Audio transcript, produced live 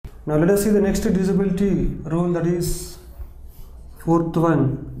Now let us see the next divisibility rule, that is fourth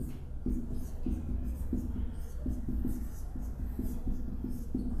one.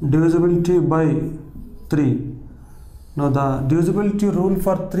 Divisibility by 3. Now the divisibility rule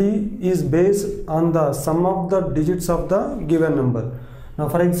for 3 is based on the sum of the digits of the given number. Now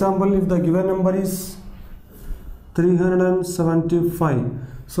for example, if the given number is 375,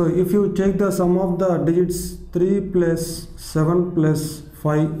 so if you take the sum of the digits 3 plus 7 plus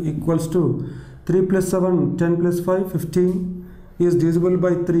 5 equals to 3 plus 7, 10 plus 5, 15 is divisible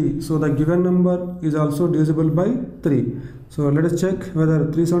by 3. So the given number is also divisible by 3. So let us check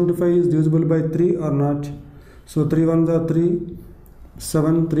whether 375 is divisible by 3 or not. So 3 1s are 3,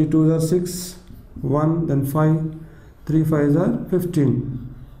 7, 3 2s are 6, 1, then 5, 3 5s are 15.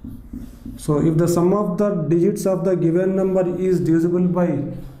 So if the sum of the digits of the given number is divisible by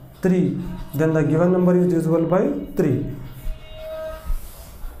 3, then the given number is divisible by 3.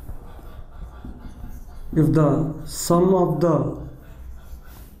 If the sum of the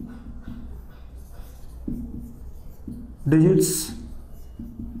digits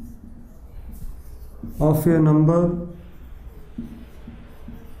of a number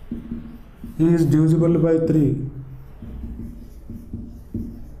is divisible by 3,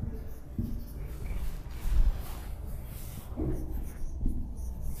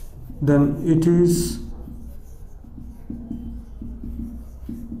 then it is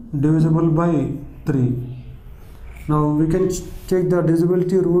divisible by 3. Now we can check the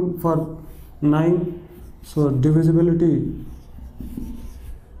divisibility rule for 9. So divisibility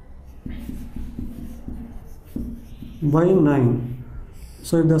by 9.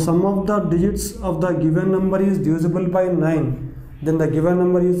 So if the sum of the digits of the given number is divisible by 9, then the given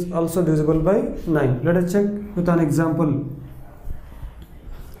number is also divisible by 9. Let us check with an example.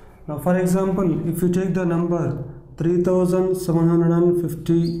 Now for example, if you take the number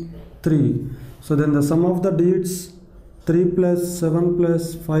 3753, so then the sum of the digits 3 plus 7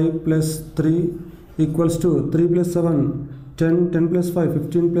 plus 5 plus 3 equals to 3 plus 7, 10, 10 plus 5,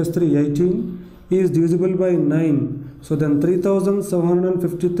 15 plus 3, 18 is divisible by 9. So then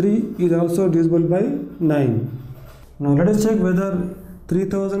 3753 is also divisible by 9. Now let us check whether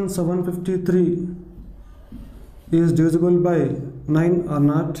 3753 is divisible by 9 or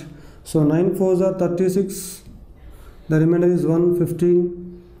not. So 9 4s are 36, the remainder is 1,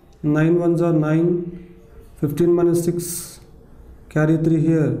 15, 9 1s are 9, 15 minus 6, carry 3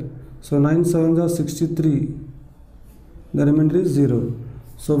 here. So 9 7s are 63, the remainder is 0.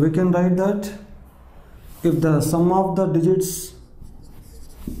 So we can write that if the sum of the digits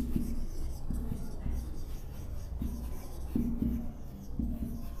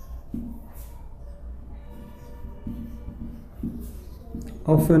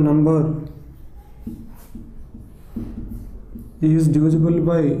of a number is divisible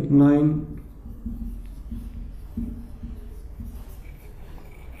by 9,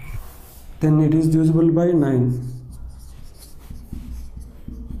 then it is divisible by 9.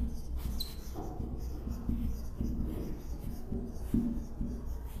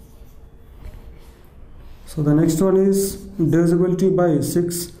 So the next one is divisibility by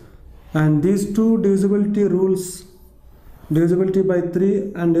 6, and these two divisibility rules, divisibility by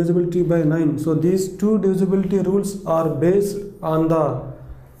 3 and divisibility by 9, so these two divisibility rules are based on the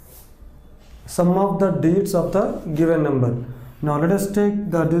sum of the digits of the given number. Now let us take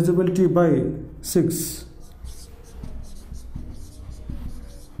the divisibility by 6.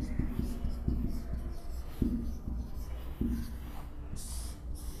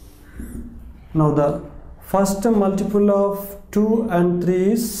 Now the first multiple of 2 and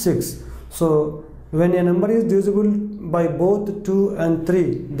 3 is 6. So when a number is divisible by both 2 and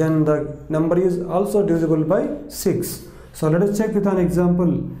 3, then the number is also divisible by 6. So let us check with an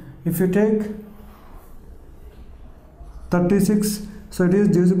example. If you take 36, so it is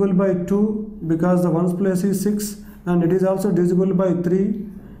divisible by 2 because the ones place is 6, and it is also divisible by 3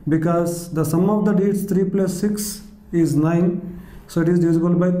 because the sum of the digits 3 plus 6 is 9, so it is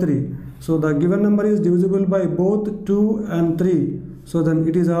divisible by 3. So the given number is divisible by both 2 and 3, so then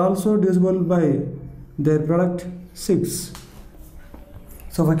it is also divisible by their product 6.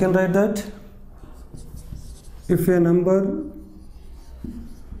 So we can write that if a number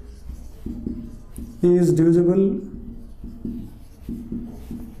is divisible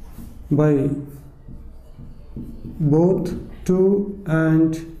by both 2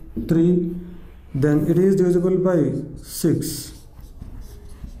 and 3, then it is divisible by 6.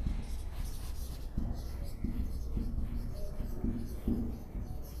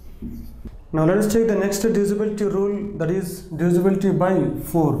 Now let us take the next divisibility rule, that is divisibility by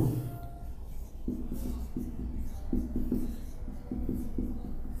 4.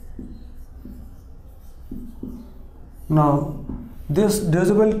 Now this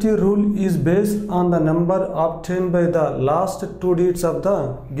divisibility rule is based on the number obtained by the last two digits of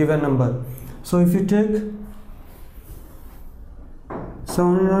the given number. So if you take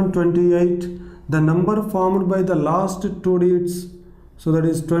 728, the number formed by the last two digits, so that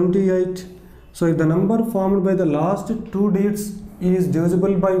is 28. So if the number formed by the last two digits is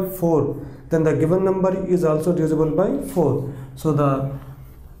divisible by 4, then the given number is also divisible by 4. So the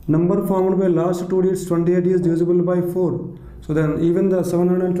number formed by last two digits 28 is divisible by 4. So then even the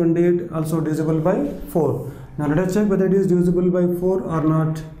 728 also divisible by 4. Now let us check whether it is divisible by 4 or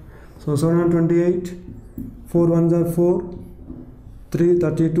not. So 728, 4 ones are 4, 3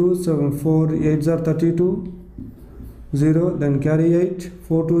 32, 7 4 8s are 32, 0, then carry 8,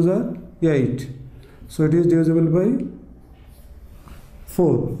 4 2s are 8. So it is divisible by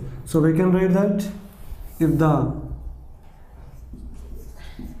 4. So we can write that if the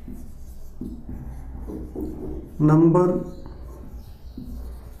number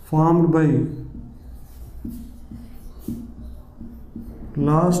formed by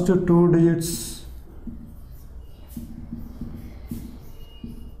last two digits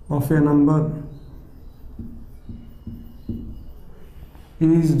of a number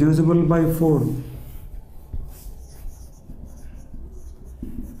is divisible by 4,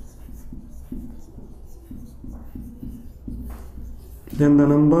 then the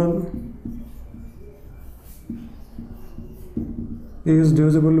number is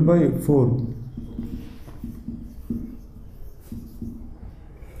divisible by 4.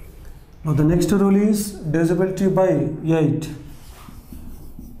 Now the next rule is divisibility by 8.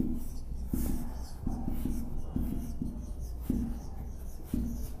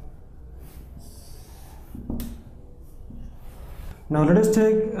 Now let us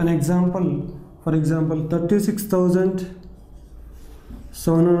take an example. For example,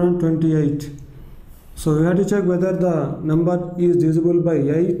 36,728. So we have to check whether the number is divisible by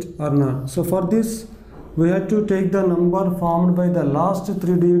 8 or not. So for this, we have to take the number formed by the last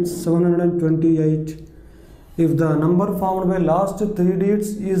three digits 728. If the number formed by last three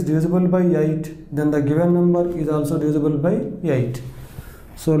digits is divisible by 8, then the given number is also divisible by 8.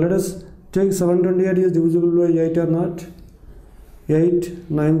 So let us take 728 is divisible by 8 or not. 8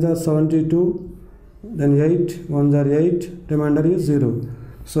 9s are 72, then 8 1s are 8, remainder is 0.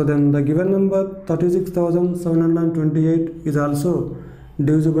 So then the given number 36,728 is also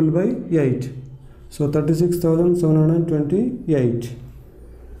divisible by 8. So 36,728.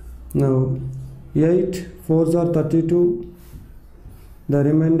 Now 8 4s are 32, the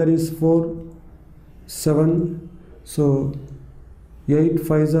remainder is 4, 7. So 8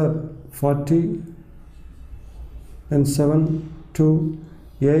 5s are 40, and 7 2,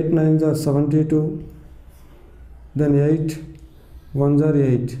 8 9s are 72, then 8 1s are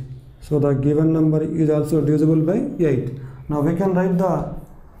 8. So the given number is also divisible by 8. Now we can write the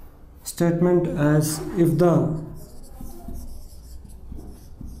statement as if the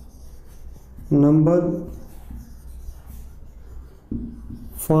number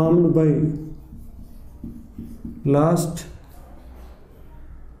formed by last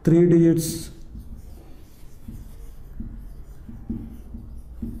three digits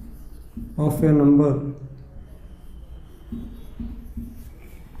of a number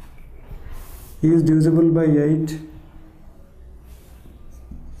is divisible by 8,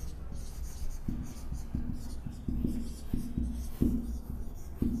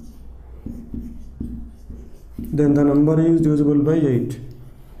 then the number is divisible by 8.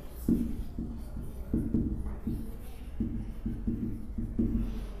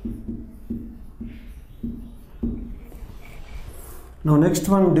 Now next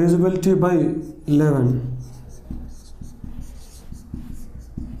one, divisibility by 11.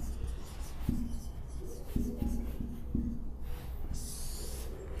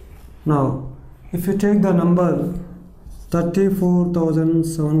 Now if you take the number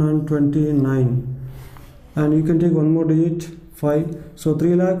 34,729 and you can take one more digit 5, so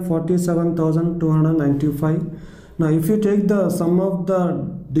 3,47,295. Now if you take the sum of the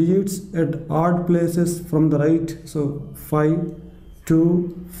digits at odd places from the right, so 5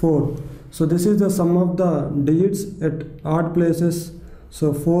 2 4, so this is the sum of the digits at odd places.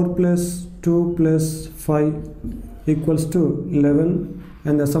 So 4 plus 2 plus 5 equals to 11,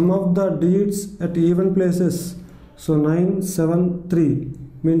 and the sum of the digits at even places, so 9 7 3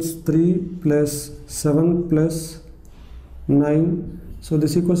 means 3 plus 7 plus 9, so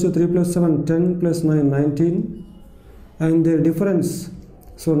this equals to 3 plus 7 10 plus 9 19, and the difference,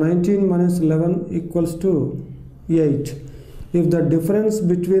 so 19 minus 11 equals to 8. If the difference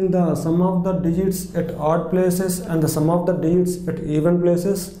between the sum of the digits at odd places and the sum of the digits at even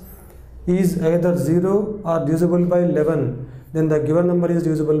places is either 0 or divisible by 11, then the given number is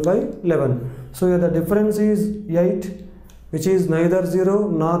divisible by 11. So here the difference is 8, which is neither 0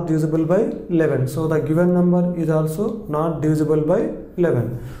 nor divisible by 11. So the given number is also not divisible by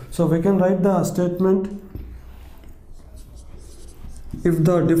 11. So we can write the statement: if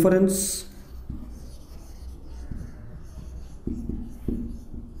the difference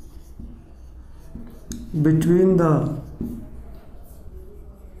between the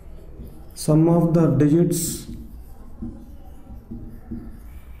sum of the digits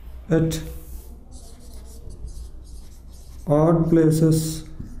at odd places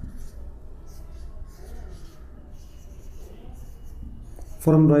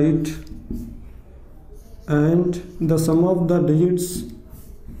from right and the sum of the digits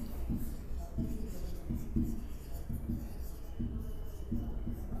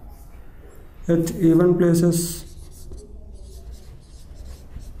at even places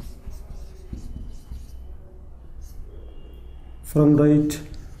from right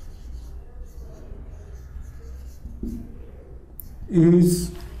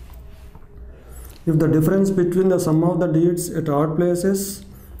is, if the difference between the sum of the digits at odd places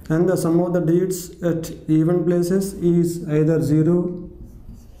and the sum of the digits at even places is either 0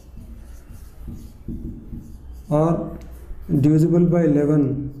 or divisible by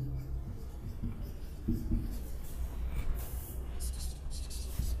 11,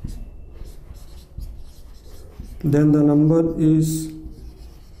 then the number is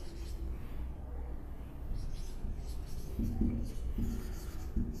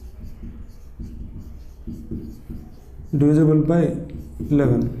divisible by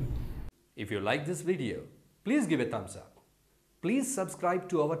 11. If you like this video, please give a thumbs up. Please subscribe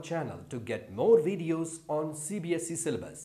to our channel to get more videos on CBSE syllabus.